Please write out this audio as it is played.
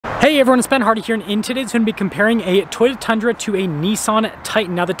Hey everyone, it's Ben Hardy here, and in today's going to be comparing a Toyota Tundra to a Nissan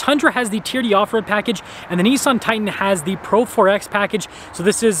Titan. Now the Tundra has the Tier D off-road package, and the Nissan Titan has the Pro 4X package, so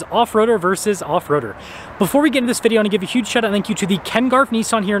this is off-roader versus off-roader. Before we get into this video, I want to give a huge shout out and thank you to the Ken Garf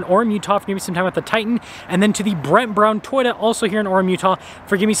Nissan here in Orem, Utah for giving me some time with the Titan, and then to the Brent Brown Toyota, also here in Orem, Utah,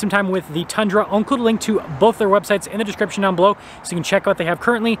 for giving me some time with the Tundra. I'll include a link to both their websites in the description down below, so you can check out what they have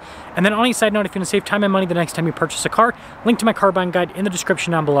currently. And then on a side note, if you want to save time and money the next time you purchase a car, link to my car buying guide in the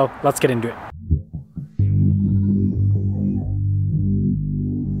description down below. Let's get into it.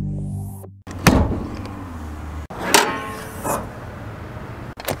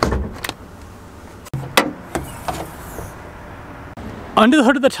 Under the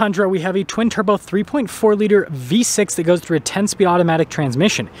hood of the Tundra, we have a twin-turbo 3.4-liter V6 that goes through a 10-speed automatic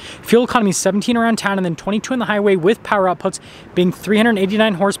transmission. Fuel economy is 17 around town and then 22 on the highway, with power outputs being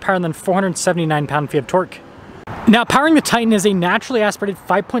 389 horsepower and then 479 pound-feet of torque. Now, powering the Titan is a naturally aspirated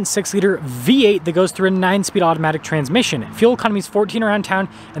 5.6-liter V8 that goes through a 9-speed automatic transmission. Fuel economy is 14 around town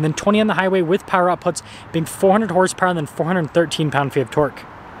and then 20 on the highway, with power outputs being 400 horsepower and then 413 pound-feet of torque.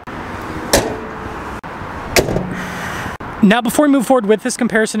 Now, before we move forward with this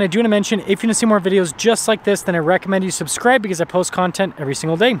comparison, I do want to mention, if you want to see more videos just like this, then I recommend you subscribe because I post content every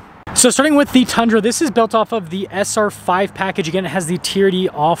single day. So starting with the Tundra, this is built off of the SR5 package. Again, it has the Tier D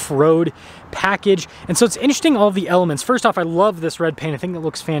off-road package. And so it's interesting, all of the elements. First off, I love this red paint. I think it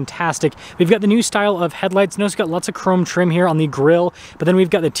looks fantastic. We've got the new style of headlights. Notice we've got lots of chrome trim here on the grille, but then we've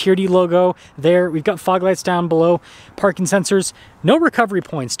got the Tier D logo there. We've got fog lights down below, parking sensors, no recovery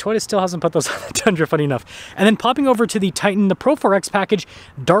points. Toyota still hasn't put those on the Tundra, funny enough. And then popping over to the Titan, the Pro 4X package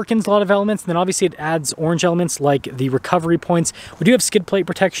darkens a lot of elements, and then obviously it adds orange elements like the recovery points. We do have skid plate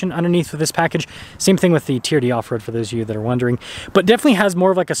protection underneath with this package. Same thing with the Tier D off-road for those of you that are wondering, but definitely has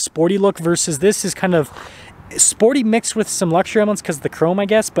more of like a sporty look versus this is kind of sporty mixed with some luxury elements because of the chrome, I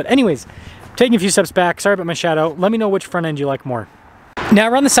guess. But anyways, taking a few steps back, sorry about my shadow. Let me know which front end you like more. Now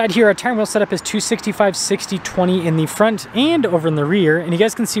around the side here, our tire and wheel setup is 265/60/20 in the front and over in the rear. And you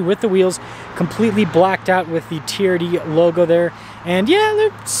guys can see with the wheels completely blacked out with the Tier D logo there. And yeah,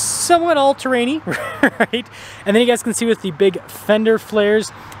 they're somewhat all-terrainy, right? And then you guys can see with the big fender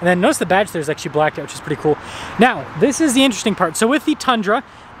flares. And then notice the badge there is actually blacked out, which is pretty cool. Now, this is the interesting part. So with the Tundra,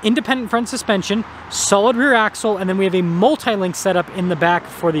 independent front suspension, solid rear axle, and then we have a multi-link setup in the back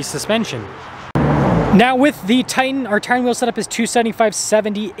for the suspension. Now with the Titan, our tire and wheel setup is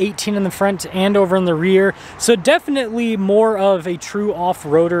 275/70/18 in the front and over in the rear. So definitely more of a true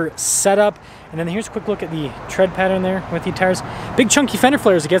off-roader setup. And then here's a quick look at the tread pattern there with the tires. Big chunky fender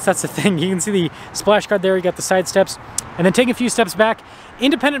flares, I guess that's the thing. You can see the splash guard there, you got the side steps. And then taking a few steps back,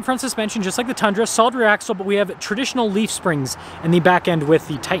 independent front suspension, just like the Tundra, solid rear axle, but we have traditional leaf springs in the back end with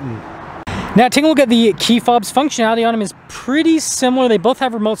the Titan. Now, taking a look at the key fobs, functionality on them is pretty similar. They both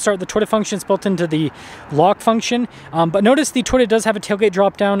have remote start. The Toyota function is built into the lock function. But notice the Toyota does have a tailgate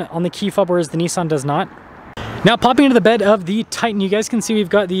drop down on the key fob, whereas the Nissan does not. Now, popping into the bed of the Titan, you guys can see we've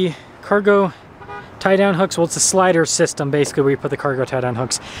got the cargo tie-down hooks. Well, it's a slider system, basically, where you put the cargo tie-down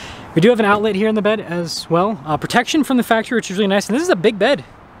hooks. We do have an outlet here in the bed as well. Protection from the factory, which is really nice. And this is a big bed.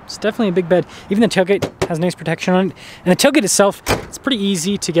 It's definitely a big bed. Even the tailgate has nice protection on it. And the tailgate itself, it's pretty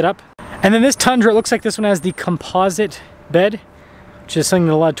easy to get up. And then this Tundra, it looks like this one has the composite bed, which is something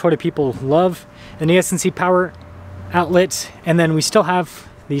that a lot of Toyota people love. And you guys can see power outlet. And then we still have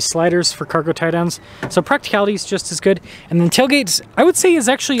these sliders for cargo tie downs. So practicality is just as good. And then tailgates, I would say, is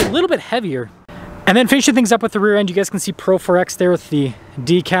actually a little bit heavier. And then finishing things up with the rear end, you guys can see Pro 4X there with the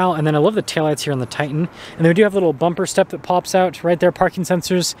decal. And then I love the taillights here on the Titan. And then we do have a little bumper step that pops out right there, parking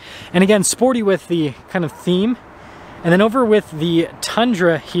sensors. And again, sporty with the kind of theme. And then over with the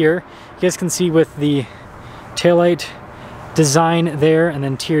Tundra here, you guys can see with the taillight design there, and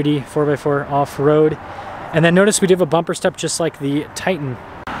then Tier D 4x4 off-road. And then notice we do have a bumper step just like the Titan.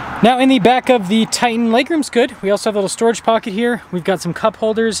 Now in the back of the Titan, legroom's good. We also have a little storage pocket here. We've got some cup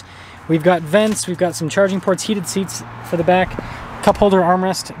holders. We've got vents. We've got some charging ports, heated seats for the back. Cup holder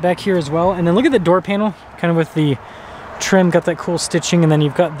armrest back here as well. And then look at the door panel, kind of with the trim, got that cool stitching. And then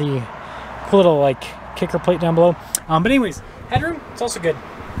you've got the cool little like kicker plate down below. But anyways, headroom, it's also good.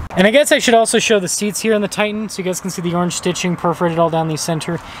 And I guess I should also show the seats here in the Titan so you guys can see the orange stitching perforated all down the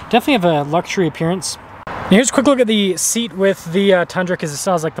center. Definitely have a luxury appearance. And here's a quick look at the seat with the Tundra because it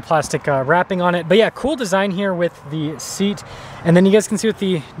still has like the plastic wrapping on it. But yeah, cool design here with the seat. And then you guys can see with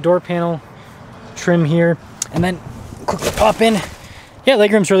the door panel trim here. And then quickly pop in. Yeah,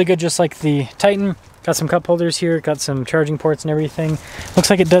 legroom's really good just like the Titan. Got some cup holders here, got some charging ports and everything. Looks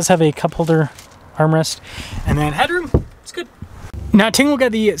like it does have a cup holder armrest. And then headroom, it's good. Now taking a look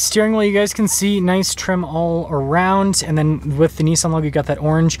at the steering wheel, you guys can see nice trim all around, and then with the Nissan logo you got that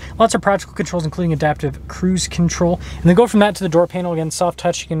orange. Lots of practical controls including adaptive cruise control. And then go from that to the door panel, again soft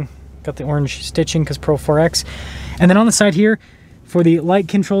touch, you can got the orange stitching because Pro 4X. And then on the side here for the light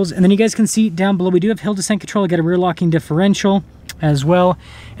controls, and then you guys can see down below we do have hill descent control. I got a rear locking differential as well.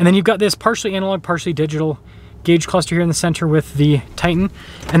 And then you've got this partially analog, partially digital gauge cluster here in the center with the Titan.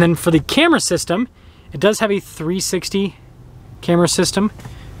 And then for the camera system, it does have a 360 camera system,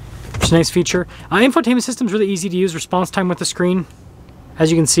 which is a nice feature. Infotainment system is really easy to use. Response time with the screen,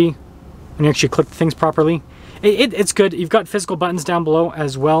 as you can see, when you actually click things properly, it's good. You've got physical buttons down below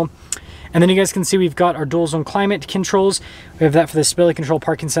as well. And then you guys can see we've got our dual zone climate controls. We have that for the stability control,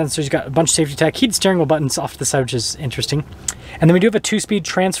 parking sensors. You've got a bunch of safety tech, heated steering wheel buttons off to the side, which is interesting. And then we do have a 2-speed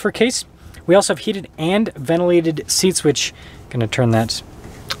transfer case. We also have heated and ventilated seats, which I'm gonna turn that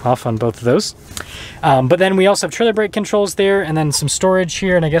off on both of those. But then we also have trailer brake controls there, and then some storage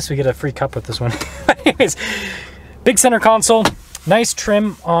here, and I guess we get a free cup with this one. Anyways, big center console, nice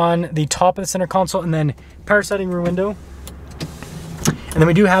trim on the top of the center console, and then power setting rear window. And then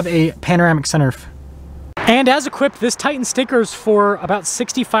we do have a panoramic sunroof. And as equipped, this Titan stickers for about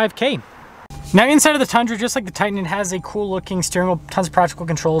 $65K. Now inside of the Tundra, just like the Titan, it has a cool looking steering wheel, tons of practical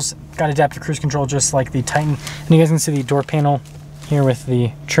controls, got adaptive cruise control just like the Titan. And you guys can see the door panel here with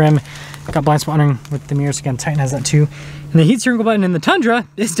the trim. Got blind spot monitoring with the mirrors. Again, Titan has that too. And the heat steering wheel button in the Tundra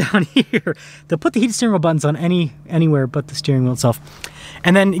is down here. They'll put the heat steering wheel buttons on anywhere but the steering wheel itself.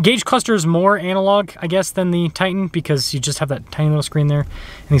 And then gauge cluster is more analog, I guess, than the Titan because you just have that tiny little screen there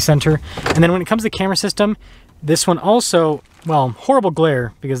in the center. And then when it comes to the camera system, this one also, well, horrible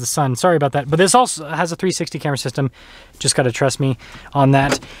glare because of the sun, sorry about that. But this also has a 360 camera system. Just gotta trust me on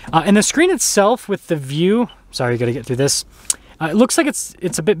that. And the screen itself with the view, sorry, you gotta get through this. It looks like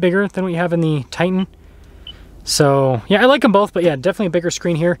it's a bit bigger than what you have in the Titan. So yeah, I like them both, but yeah, definitely a bigger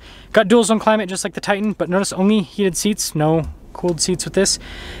screen here. Got dual zone climate just like the Titan, but notice only heated seats, no cooled seats with this.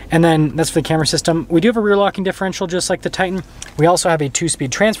 And then that's for the camera system. We do have a rear locking differential just like the Titan. We also have a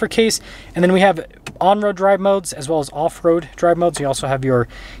 2-speed transfer case, and then we have on-road drive modes as well as off-road drive modes. You also have your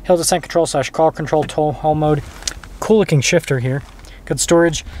hill descent control / crawl control, tow haul mode. Cool looking shifter here. Good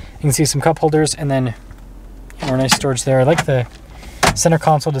storage. You can see some cup holders, and then more nice storage there. I like the center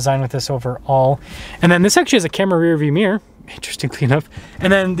console design with this overall. And then this actually has a camera rear view mirror, interestingly enough.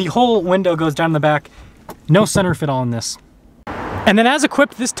 And then the whole window goes down the back. No sunroof at all in this. And then as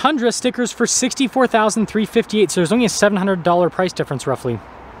equipped, this Tundra stickers for $64,358, so there's only a $700 price difference roughly.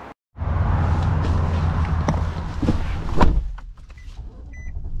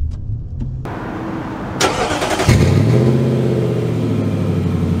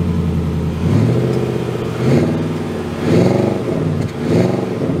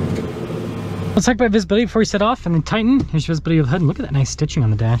 Let's talk about visibility before we set off. And the Titan, here's your visibility of the hood, and look at that nice stitching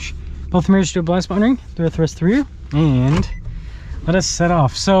on the dash. Both mirrors do a blind spot monitoring, the rest the rear, and let us set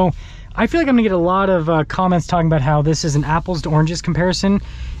off. So I feel like I'm gonna get a lot of comments talking about how this is an apples to oranges comparison.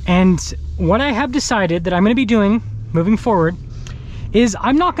 And what I have decided that I'm gonna be doing moving forward is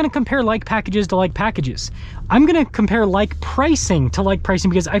I'm not gonna compare like packages to like packages. I'm gonna compare like pricing to like pricing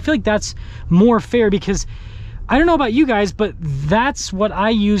because I feel like that's more fair, because I don't know about you guys, but that's what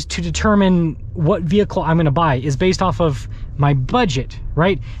I use to determine what vehicle I'm gonna buy, is based off of my budget,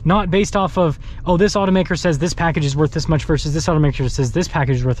 right? Not based off of, oh, this automaker says this package is worth this much versus this automaker says this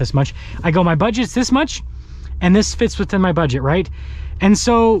package is worth this much. I go, my budget's this much, and this fits within my budget, right? And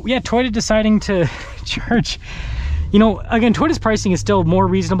so, yeah, Toyota deciding to charge, you know, again, Toyota's pricing is still more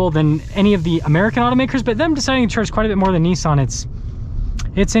reasonable than any of the American automakers, but them deciding to charge quite a bit more than Nissan,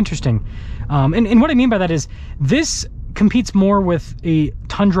 it's interesting. And what I mean by that is this competes more with a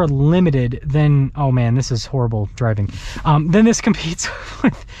Tundra Limited than, oh man, this is horrible driving. Then this competes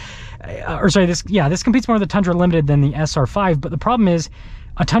with, this competes more with the Tundra Limited than the SR5. But the problem is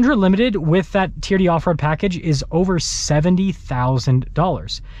a Tundra Limited with that TRD off-road package is over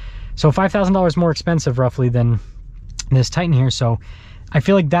 $70,000. So $5,000 more expensive roughly than this Titan here. So I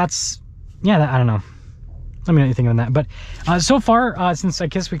feel like that's, yeah, I don't know. Let me know what you think on that. But so far, since I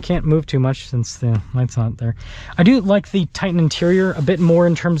guess we can't move too much since the light's not there, I do like the Titan interior a bit more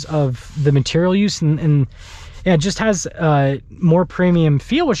in terms of the material use, and yeah, it just has more premium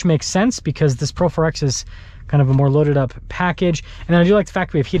feel, which makes sense because this Pro 4X is kind of a more loaded up package. And then I do like the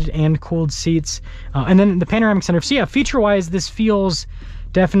fact we have heated and cooled seats, and then the panoramic sunroof. So yeah, feature wise, this feels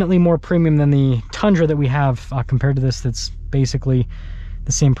definitely more premium than the Tundra that we have compared to this that's basically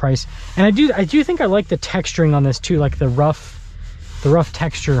the same price. And I do think I like the texturing on this too, like the rough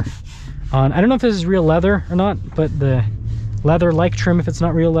texture on, I don't know if this is real leather or not, but the leather like trim if it's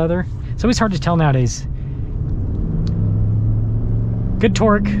not real leather. It's always hard to tell nowadays. Good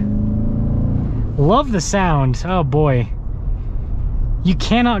torque. Love the sound. Oh boy. You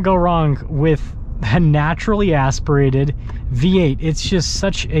cannot go wrong with a naturally aspirated V8. It's just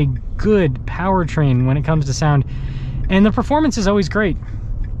such a good powertrain when it comes to sound. And the performance is always great.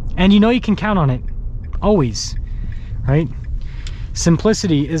 And you know you can count on it. Always. Right?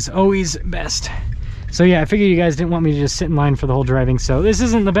 Simplicity is always best. So yeah, I figured you guys didn't want me to just sit in line for the whole driving. So this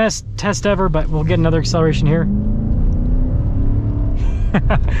isn't the best test ever, but we'll get another acceleration here.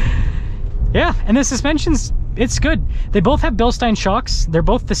 Yeah, and the suspension's, it's good. They both have Bilstein shocks. They're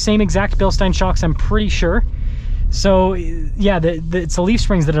both the same exact Bilstein shocks, I'm pretty sure. So yeah, it's the leaf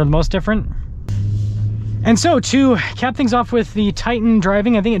springs that are the most different. And so to cap things off with the Titan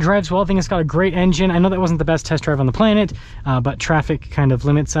driving, I think it drives well. I think it's got a great engine. I know that wasn't the best test drive on the planet, but traffic kind of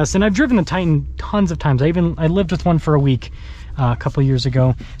limits us. And I've driven the Titan tons of times. I lived with one for a week a couple years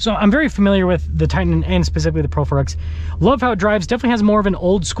ago. So I'm very familiar with the Titan and specifically the Pro 4X. Love how it drives. Definitely has more of an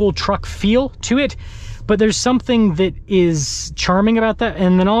old school truck feel to it, but there's something that is charming about that.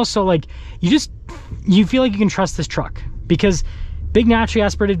 And then also like, you feel like you can trust this truck because big naturally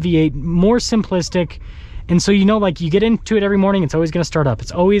aspirated V8, more simplistic. And so, you know, like you get into it every morning, it's always going to start up.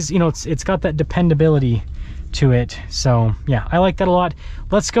 It's always, you know, it's got that dependability to it. So yeah, I like that a lot.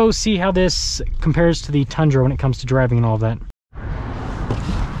 Let's go see how this compares to the Tundra when it comes to driving and all of that.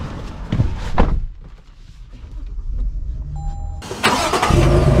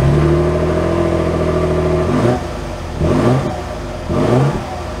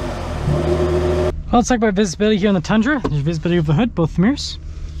 Well, let's talk about visibility here on the Tundra. There's visibility of the hood, both the mirrors,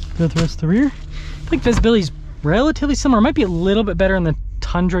 both the rest of the rear. I think visibility is relatively similar. It might be a little bit better in the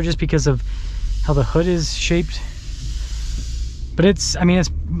Tundra just because of how the hood is shaped. But it's, I mean,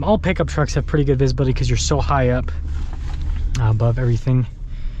 all pickup trucks have pretty good visibility because you're so high up above everything.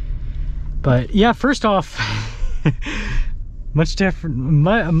 But yeah, first off, much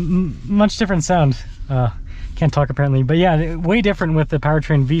different sound. Can't talk apparently, but yeah, way different with the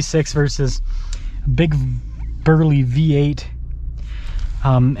powertrain V6 versus big burly V8.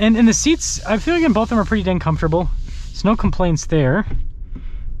 And the seats, I feel like in both of them are pretty dang comfortable. So no complaints there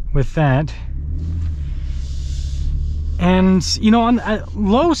with that. And you know, on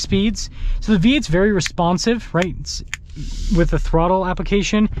low speeds, so the V8's very responsive, right? With the throttle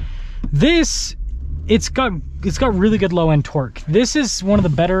application. This, it's got really good low end torque. This is one of the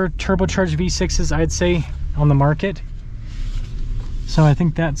better turbocharged V6s, I'd say, on the market. So I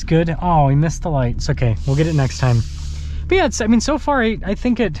think that's good. Oh, we missed the light. It's okay, we'll get it next time. But yeah, I mean, so far I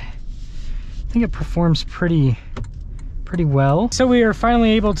think it performs pretty well. So we are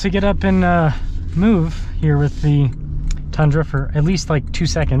finally able to get up and move here with the Tundra for at least like 2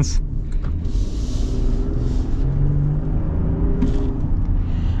 seconds.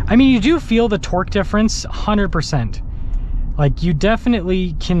 I mean, you do feel the torque difference 100%. Like, you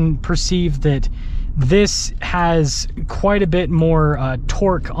definitely can perceive that this has quite a bit more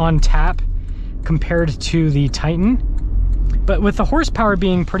torque on tap compared to the Titan. But with the horsepower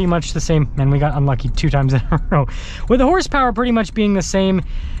being pretty much the same, and we got unlucky 2 times in a row. With the horsepower pretty much being the same,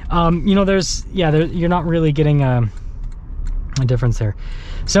 you know, you're not really getting a difference there.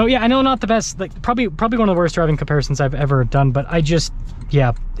 So yeah, I know not the best, like probably one of the worst driving comparisons I've ever done, but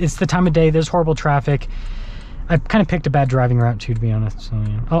yeah, it's the time of day, there's horrible traffic. I kind of picked a bad driving route too, to be honest. So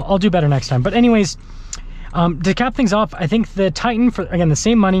yeah, I'll do better next time. But anyways, to cap things off, I think the Titan, for again the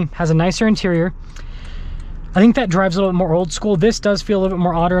same money, has a nicer interior. I think that drives a little bit more old school. This does feel a little bit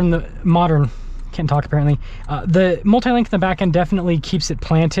more modern. Can't talk apparently. The multi-link in the back end definitely keeps it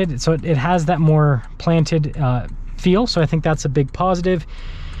planted, so it has that more planted feel. So I think that's a big positive.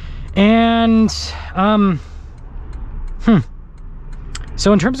 And so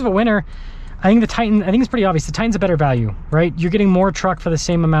in terms of a winner, I think the Titan, I think it's pretty obvious. The Titan's a better value, right? You're getting more truck for the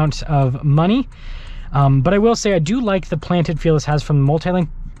same amount of money. But I will say I do like the planted feel this has from the multi-link.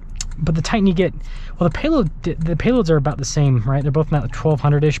 But the Titan you get, well, the payloads are about the same, right? They're both in that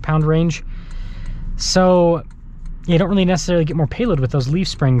 1,200-ish pound range. So you don't really necessarily get more payload with those leaf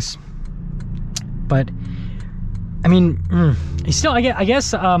springs. But I mean, still, I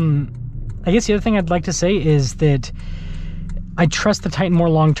guess the other thing I'd like to say is that I trust the Titan more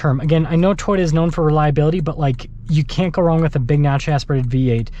long term. Again, I know Toyota is known for reliability, but like, you can't go wrong with a big naturally aspirated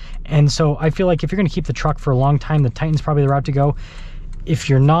V8. And so I feel like if you're going to keep the truck for a long time, the Titan's probably the route to go. If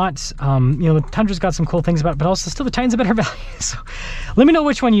you're not, you know, the Tundra's got some cool things about it, but also still the Titan's a better value. So let me know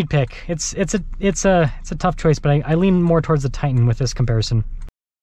which one you'd pick. It's a tough choice, but I lean more towards the Titan with this comparison.